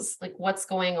signals, like what's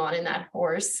going on in that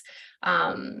horse.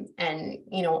 And,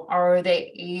 are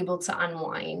they able to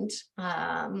unwind?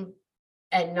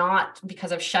 And not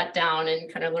because of shutdown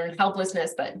and kind of learned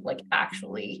helplessness, but like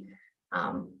actually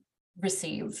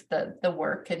receive the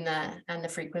work and the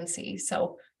frequency.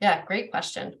 So yeah, great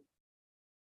question.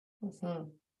 Mm-hmm.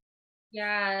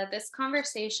 Yeah, this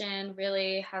conversation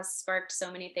really has sparked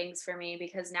so many things for me,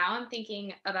 because now I'm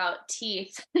thinking about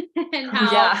teeth and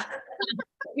how,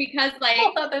 because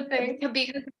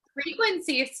because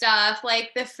frequency stuff,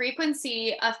 like the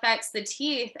frequency affects the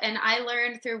teeth. And I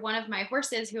learned through one of my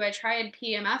horses who I tried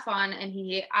PMF on, and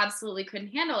he absolutely couldn't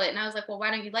handle it. And I was like, well, why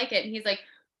don't you like it? And he's like,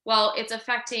 well, it's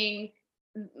affecting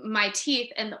my teeth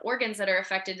and the organs that are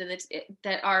affected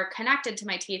that are connected to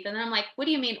my teeth. And then I'm like, what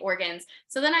do you mean organs?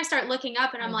 So then I start looking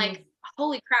up, and I'm like,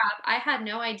 holy crap, I had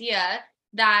no idea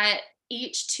that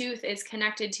each tooth is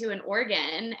connected to an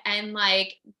organ, and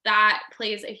like that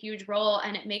plays a huge role.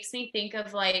 And it makes me think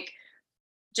of like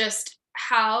just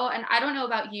how, and I don't know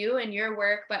about you and your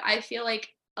work, but I feel like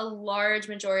a large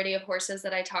majority of horses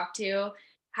that I talk to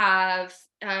have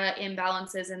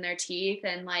imbalances in their teeth,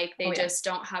 and like they just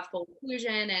don't have full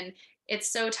occlusion, and it's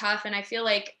so tough. And I feel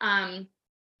like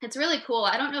it's really cool.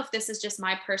 I don't know if this is just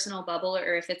my personal bubble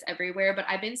or if it's everywhere, but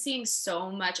I've been seeing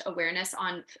so much awareness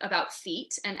about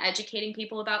feet and educating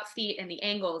people about feet and the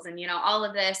angles and all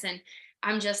of this. And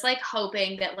I'm just like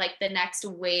hoping that like the next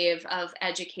wave of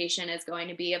education is going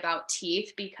to be about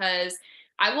teeth, because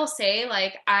I will say,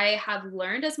 like, I have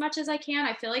learned as much as I can.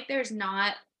 I feel like there's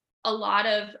not a lot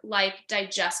of like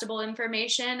digestible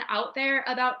information out there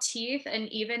about teeth, and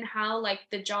even how like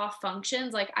the jaw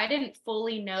functions. Like I didn't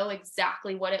fully know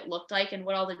exactly what it looked like and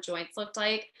what all the joints looked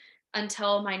like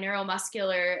until my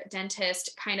neuromuscular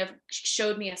dentist kind of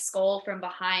showed me a skull from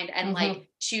behind and like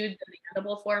chewed the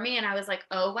mandible for me. And I was like,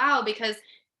 oh wow, because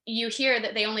you hear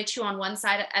that they only chew on one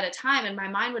side at a time, and my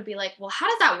mind would be like, well, how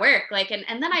does that work? Like,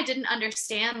 and then I didn't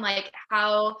understand like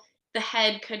how the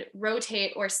head could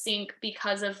rotate or sink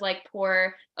because of like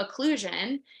poor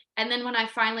occlusion. And then when I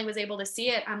finally was able to see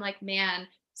it, I'm like, man,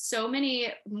 so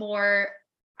many more.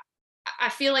 I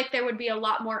feel like there would be a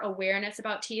lot more awareness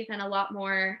about teeth, and a lot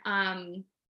more, I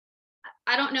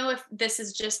don't know if this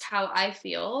is just how I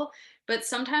feel, but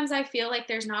sometimes I feel like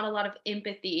there's not a lot of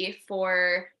empathy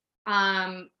for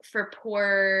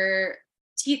poor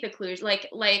teeth occlusion.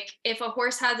 Like if a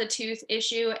horse has a tooth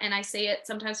issue and I say it,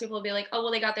 sometimes people will be like, oh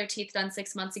well, they got their teeth done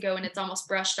 6 months ago and it's almost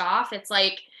brushed off. It's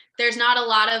like there's not a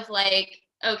lot of like,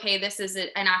 okay, this is an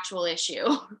actual issue.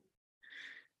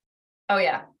 Oh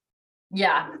yeah.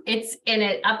 It's in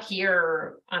it up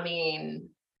here. I mean,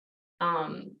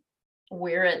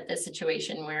 we're at the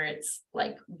situation where it's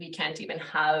like we can't even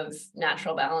have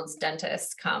natural balance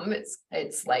dentists come.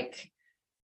 It's like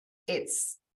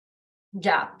it's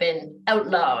been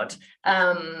outlawed.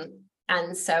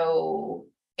 And so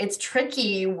it's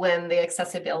tricky when the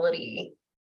accessibility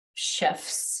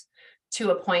shifts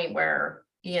to a point where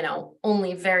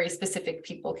only very specific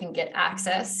people can get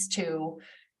access to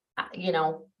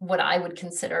what I would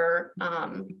consider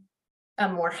a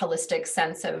more holistic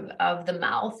sense of the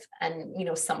mouth, and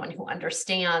someone who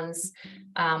understands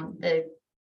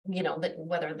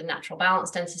whether the natural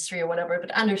balance dentistry or whatever,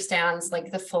 but understands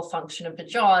like the full function of the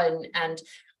jaw. And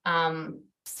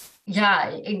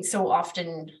so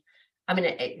often, I mean,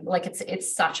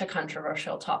 it's such a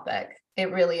controversial topic.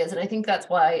 It really is. And I think that's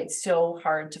why it's so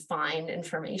hard to find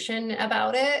information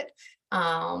about it.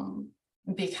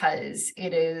 Because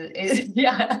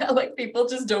like people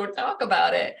just don't talk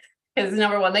about it, because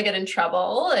number one, they get in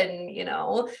trouble, and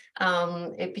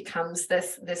it becomes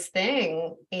this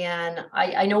thing. And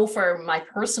I know for my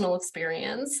personal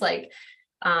experience, like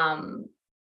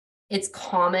it's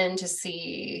common to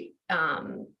see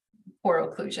poor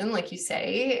occlusion, like you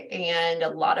say, and a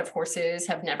lot of horses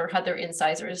have never had their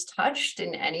incisors touched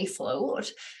in any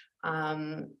float.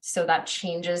 So that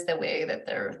changes the way that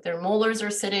their molars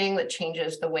are sitting, that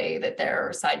changes the way that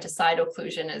their side to side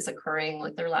occlusion is occurring,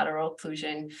 like their lateral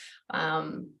occlusion.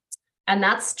 And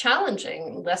that's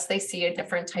challenging unless they see a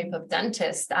different type of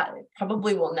dentist that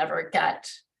probably will never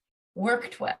get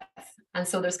worked with. And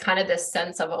so there's kind of this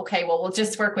sense of, okay, well, we'll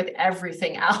just work with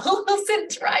everything else and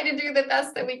try to do the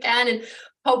best that we can and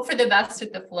hope for the best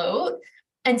with the float.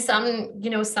 And some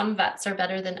vets are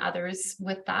better than others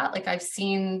with that. Like I've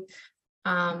seen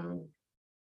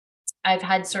I've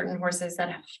had certain horses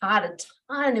that have had a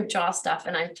ton of jaw stuff,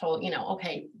 and I've told,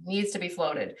 okay, needs to be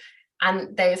floated.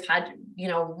 And they've had,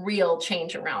 real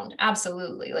change around.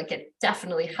 Absolutely. Like it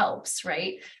definitely helps,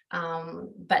 right?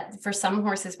 But for some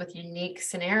horses with unique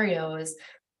scenarios,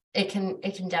 it can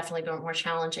definitely be more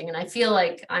challenging. And I feel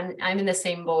like I'm in the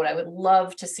same boat. I would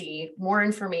love to see more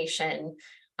information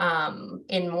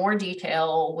in more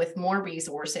detail with more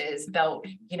resources about,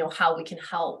 how we can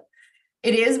help.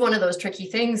 It is one of those tricky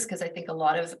things because I think a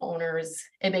lot of owners,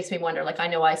 it makes me wonder, like, I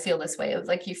know I feel this way of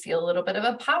like, you feel a little bit of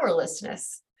a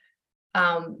powerlessness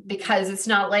because it's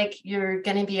not like you're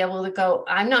going to be able to go,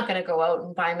 I'm not going to go out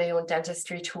and buy my own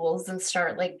dentistry tools and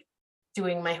start like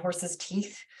doing my horse's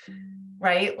teeth,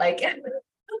 right? Like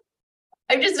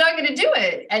I'm just not going to do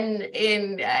it.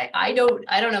 And I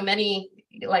don't know many,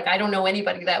 like, I don't know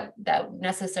anybody that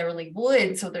necessarily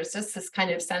would. So there's just this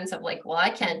kind of sense of like, well, I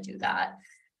can't do that.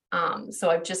 So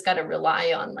I've just got to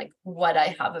rely on like what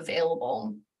I have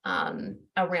available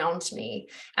around me.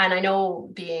 And I know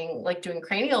being like doing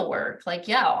cranial work, like,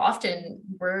 yeah, often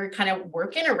we're kind of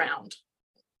working around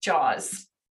jaws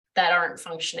that aren't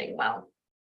functioning well.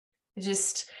 It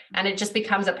just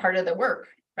becomes a part of the work,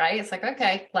 right? It's like,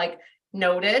 okay, like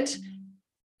noted.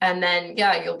 And then,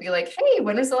 yeah, you'll be like, hey,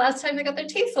 when was the last time they got their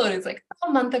teeth floated? It's like a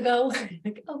month ago.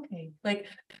 Like, okay, like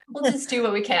we'll just do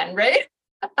what we can, right?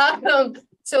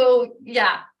 So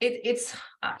yeah, it's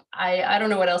I don't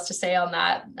know what else to say on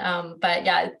that. But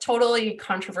yeah, totally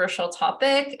controversial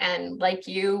topic. And like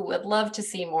you would love to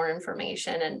see more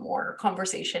information and more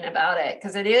conversation about it.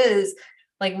 Because it is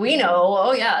like, we know,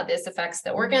 oh yeah, this affects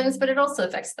the organs, but it also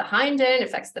affects the hind end,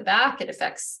 affects the back, it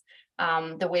affects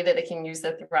the way that they can use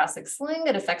the thoracic sling,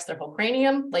 it affects their whole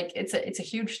cranium. Like it's a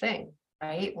huge thing,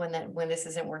 right? When this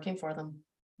isn't working for them.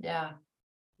 Yeah.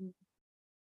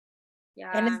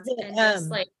 Yeah. And is it, and just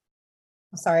like,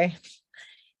 sorry.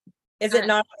 Is it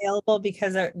not available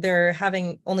because they're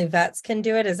having only vets can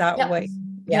do it? Is that what?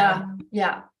 Yeah.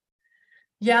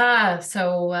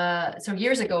 So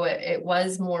years ago it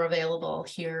was more available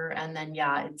here, and then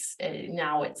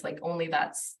now it's like only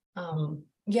vets.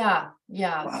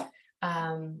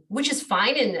 Which is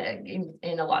fine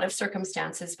in a lot of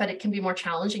circumstances, but it can be more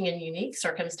challenging in unique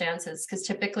circumstances because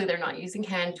typically they're not using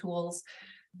hand tools,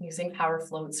 using power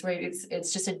floats, right?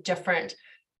 It's just a different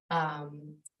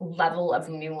level of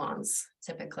nuance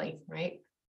typically, right?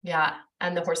 Yeah.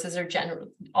 And the horses are generally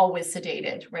always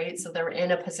sedated, right? So they're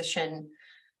in a position,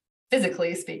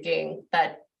 physically speaking,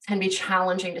 that can be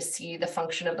challenging to see the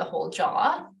function of the whole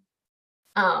jaw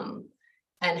and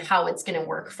how it's going to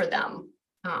work for them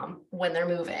when they're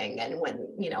moving and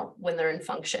when they're in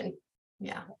function.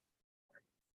 Yeah.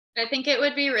 I think it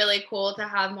would be really cool to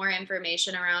have more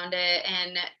information around it.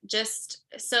 And just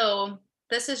so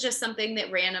this is just something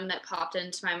that popped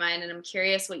into my mind. And I'm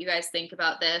curious what you guys think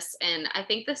about this. And I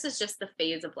think this is just the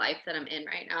phase of life that I'm in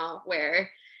right now, where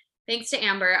thanks to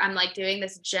Amber, I'm like doing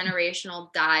this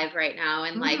generational dive right now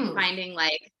and like finding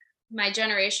like my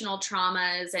generational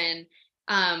traumas.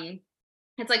 And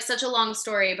it's like such a long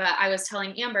story, but I was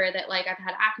telling Amber that like I've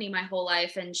had acne my whole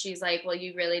life, and she's like, well,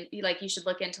 you should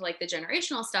look into like the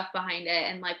generational stuff behind it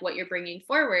and like what you're bringing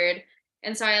forward.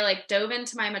 And so I like dove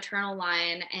into my maternal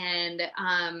line and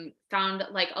found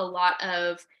like a lot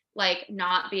of like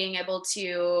not being able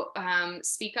to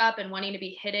speak up and wanting to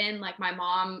be hidden. Like my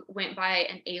mom went by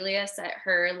an alias at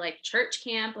her like church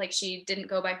camp. Like she didn't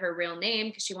go by her real name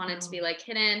because she wanted to be like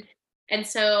hidden. And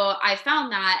so I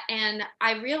found that, and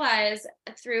I realized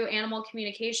through animal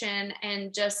communication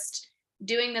and just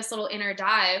doing this little inner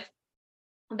dive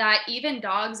that even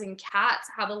dogs and cats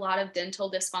have a lot of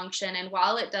dental dysfunction. And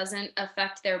while it doesn't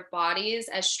affect their bodies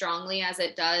as strongly as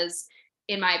it does,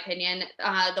 in my opinion,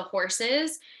 the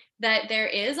horses, that there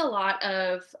is a lot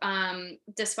of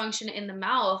dysfunction in the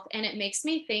mouth. And it makes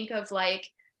me think of like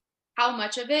how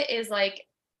much of it is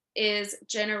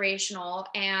generational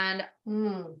and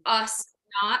us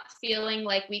not feeling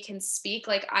like we can speak.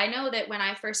 Like I know that when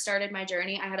I first started my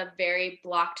journey, I had a very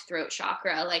blocked throat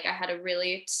chakra. Like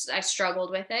I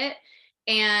struggled with it.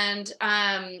 And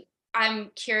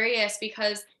I'm curious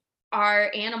because our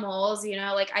animals,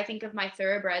 like I think of my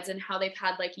thoroughbreds and how they've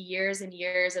had like years and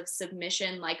years of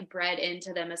submission like bred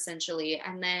into them essentially.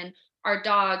 And then our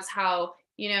dogs, how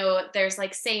there's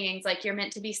like sayings like you're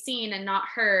meant to be seen and not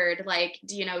heard, like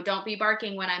don't be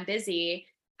barking when I'm busy.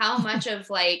 How much of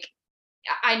like,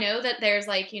 I know that there's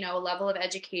like a level of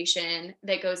education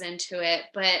that goes into it,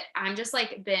 but I'm just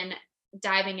like been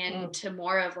diving into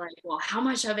more of like, well, how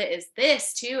much of it is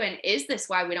this too, and is this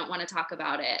why we don't want to talk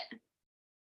about it?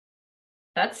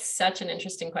 That's such an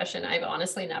interesting question. I've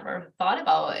honestly never thought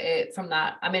about it from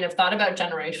that. I mean, I've thought about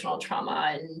generational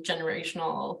trauma and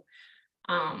generational,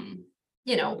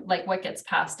 like what gets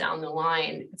passed down the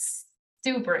line. It's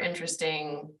super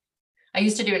interesting. I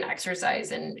used to do an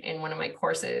exercise in one of my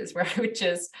courses where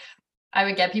I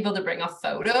would get people to bring a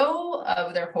photo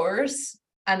of their horse,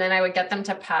 and then I would get them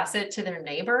to pass it to their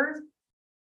neighbor.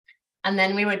 And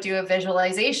then we would do a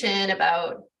visualization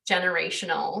about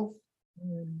generational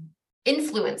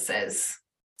influences.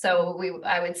 So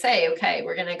I would say, okay,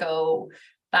 we're going to go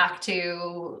back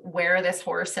to where this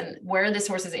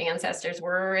horse's ancestors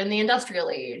were in the industrial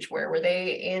age. Where were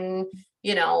they in,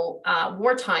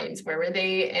 war times? Where were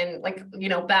they in,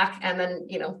 back, and then,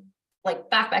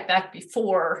 back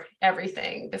before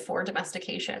everything, before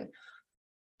domestication.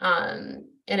 And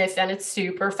it's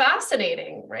super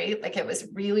fascinating, right? Like, it was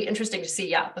really interesting to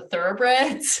see, the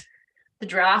thoroughbreds, the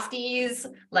drafties,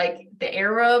 like the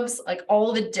Arabs, like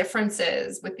all the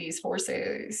differences with these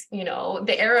horses.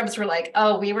 The Arabs were like,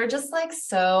 oh, we were just like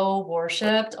so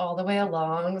worshipped all the way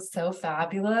along, so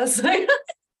fabulous. And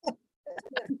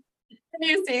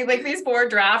you see like these poor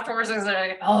draft horses are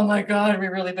like, oh my God,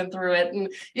 we've really been through it. And,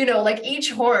 like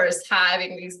each horse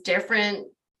having these different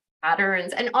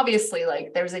patterns, and obviously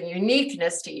like there's a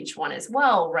uniqueness to each one as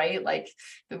well, right? Like,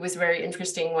 it was very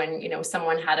interesting when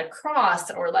someone had a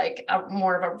cross, or like a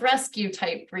more of a rescue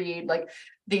type breed. Like,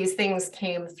 these things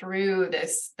came through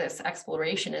this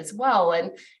exploration as well,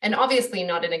 and obviously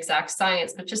not an exact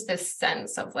science, but just this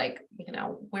sense of like,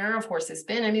 where have horses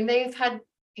been? I mean, they've had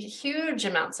huge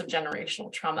amounts of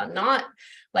generational trauma, not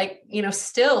like,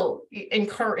 still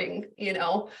incurring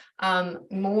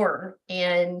more.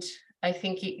 And I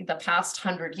think the past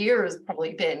 100 years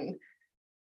probably been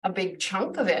a big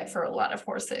chunk of it for a lot of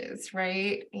horses,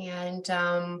 right? And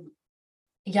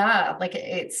like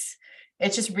it's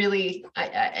just really,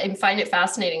 I find it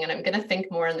fascinating, and I'm going to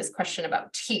think more on this question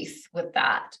about teeth with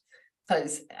that,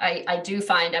 because I do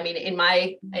find, I mean, in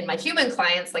my human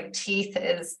clients, like teeth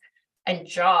and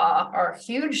jaw are a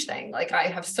huge thing. Like, I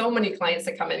have so many clients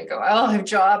that come in and go, oh, I have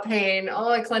jaw pain. Oh,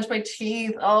 I clench my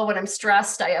teeth. Oh, when I'm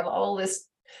stressed, I have all this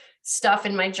stuff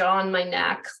in my jaw and my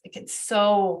neck. Like, it's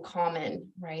so common,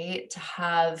 right, to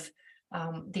have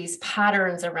these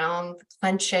patterns around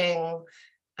clenching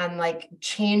and like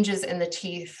changes in the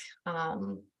teeth,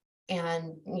 and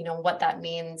what that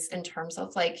means in terms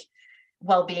of like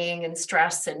well-being and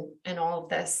stress and all of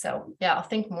this. So I'll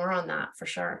think more on that for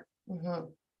sure.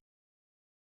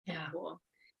 Yeah. Cool.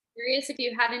 Curious if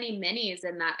you had any minis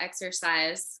in that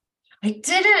exercise. I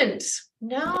didn't.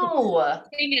 No.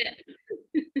 Dang it.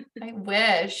 I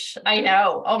wish. I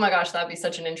know. Oh my gosh, that'd be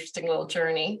such an interesting little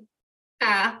journey.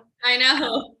 I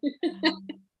know.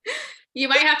 You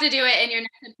might have to do it in your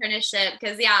next apprenticeship,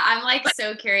 because I'm like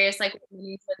so curious, like what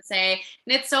you would say.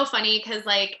 And it's so funny because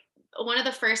like one of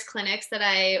the first clinics that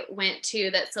I went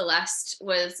to that Celeste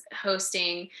was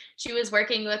hosting, she was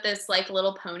working with this like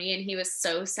little pony, and he was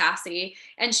so sassy.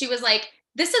 And she was like,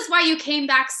 this is why you came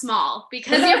back small,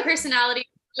 because your personality is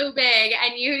so big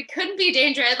and you couldn't be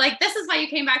dangerous. Like, this is why you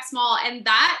came back small. And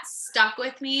that stuck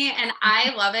with me, and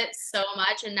I love it so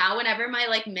much. And now whenever my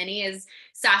like mini is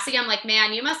sassy, I'm like,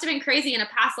 man, you must have been crazy in a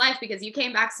past life because you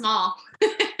came back small.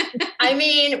 I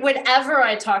mean, whenever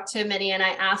I talk to a mini and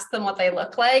I ask them what they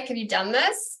look like, have you done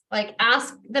this? Like,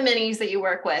 ask the minis that you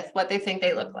work with what they think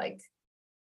they look like.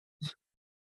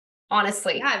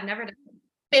 Honestly. Yeah, I've never done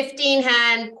it. 15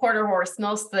 hand quarter horse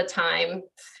most of the time,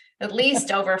 at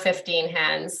least over 15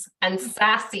 hands, and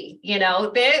sassy. They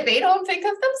don't think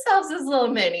of themselves as little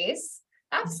minis.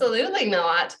 Absolutely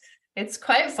not. It's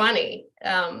quite funny.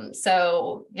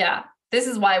 So yeah, this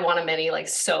is why I want a mini like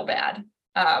so bad.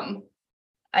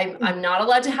 I'm not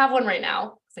allowed to have one right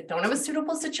now because I don't have a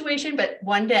suitable situation, but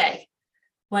one day,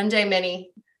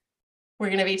 mini, we're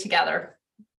going to be together.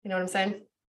 You know what I'm saying?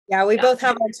 Yeah, we both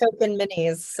have our token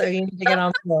minis, so you need to get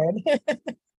on board.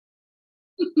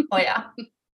 Oh yeah.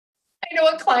 I know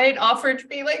a client offered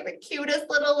me like the cutest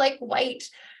little like white,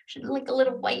 she had like a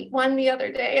little white one the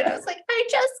other day. And I was like, I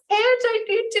just can't, I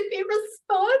need to be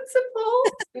responsible.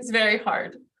 It's very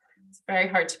hard. It's very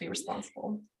hard to be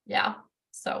responsible. Yeah.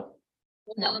 So.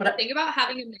 Well, the thing about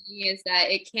having a mini is that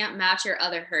it can't match your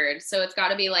other herd. So it's got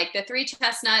to be like the 3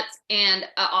 chestnuts and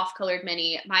a off-colored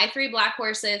mini, my 3 black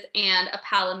horses, and a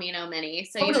Palomino mini.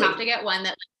 So you have to get one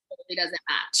that like, totally doesn't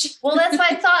match. Well, that's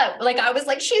what I thought. Like, I was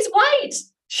like, she's white.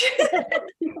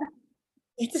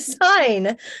 It's a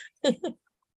sign.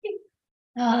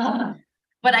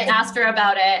 But I asked her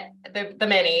about it, the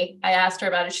mini. I asked her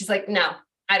about it. She's like, no,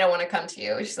 I don't want to come to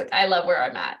you. She's like, I love where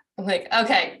I'm at. I'm like,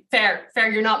 okay, fair.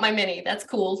 You're not my mini. That's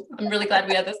cool. I'm really glad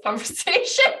we had this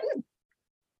conversation.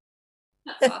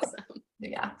 That's awesome.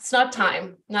 Yeah, it's not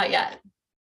time, not yet.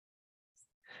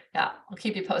 Yeah, I'll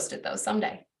keep you posted though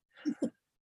someday.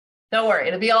 Don't worry,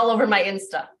 it'll be all over my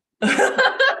Insta.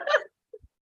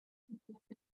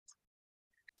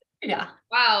 Yeah.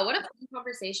 Wow, what a fun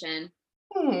conversation.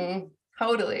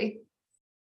 Totally.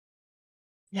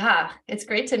 Yeah, it's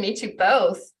great to meet you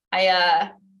both.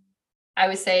 I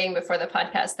was saying before the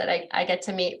podcast that I get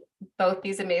to meet both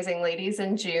these amazing ladies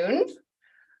in June,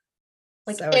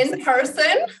 like So in excited.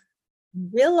 person.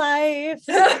 Real life.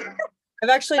 I've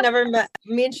actually never met,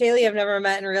 me and Shaylee have never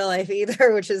met in real life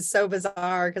either, which is so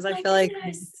bizarre because I feel like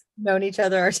we've known each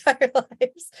other our entire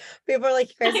lives. People are like,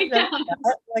 you guys have never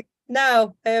met? Like,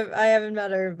 no, I haven't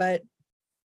met her, but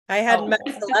I hadn't met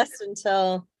Celeste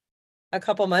until a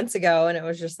couple months ago, and it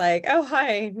was just like, oh,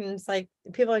 hi. And it's like,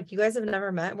 people are like, you guys have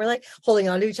never met? We're like holding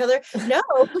on to each other. No,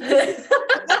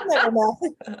 I've never met.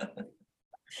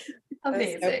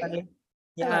 Amazing. So funny.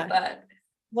 I love that.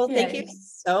 Well, thank Yay. you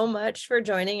so much for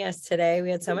joining us today.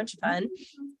 We had so much fun.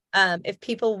 If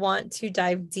people want to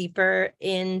dive deeper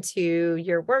into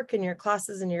your work and your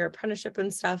classes and your apprenticeship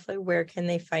and stuff, like where can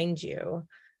they find you?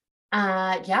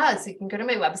 Yeah, so you can go to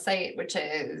my website, which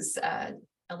is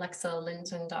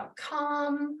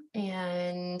alexalinton.com,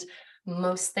 and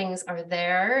most things are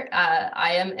there.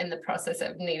 I am in the process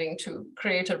of needing to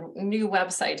create a new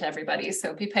website, everybody,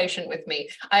 so be patient with me.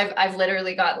 I've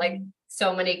literally got like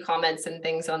so many comments and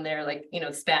things on there, like, you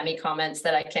know, spammy comments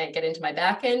that I can't get into my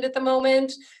back end at the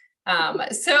moment.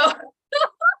 So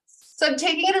I'm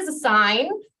taking it as a sign.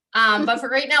 But for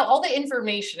right now, all the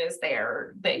information is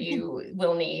there that you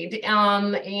will need.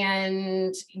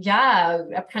 And yeah,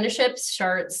 apprenticeship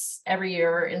starts every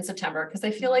year in September because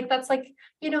I feel like that's like,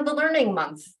 you know, the learning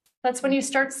month. That's when you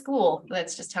start school.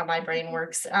 That's just how my brain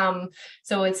works.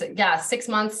 So it's 6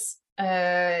 months,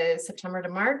 September to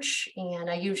March, and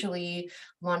I usually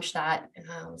launch that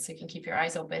so you can keep your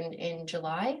eyes open in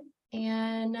July.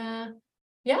 And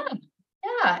yeah,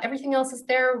 everything else is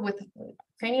there with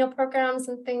cranial programs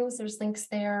and things. There's links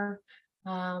there.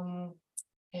 And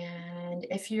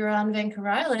if you're on Vancouver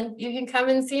Island, you can come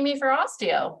and see me for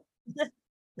osteo.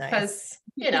 Because,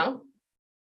 you know,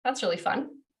 that's really fun.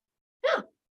 Yeah,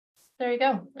 there you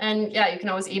go. And yeah, you can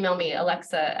always email me,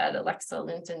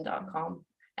 alexa@alexalinton.com.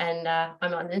 And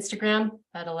I'm on Instagram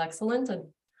at Alexa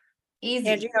Linton. Easy.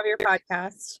 And you have your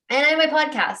podcast. And I have my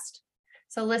podcast.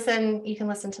 So you can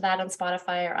listen to that on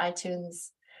Spotify or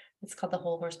iTunes. It's called the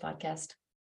Whole Horse Podcast.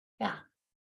 Yeah.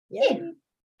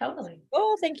 Totally.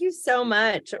 Oh, thank you so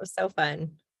much. It was so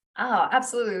fun. Oh,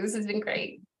 absolutely. This has been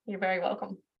great. You're very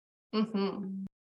welcome.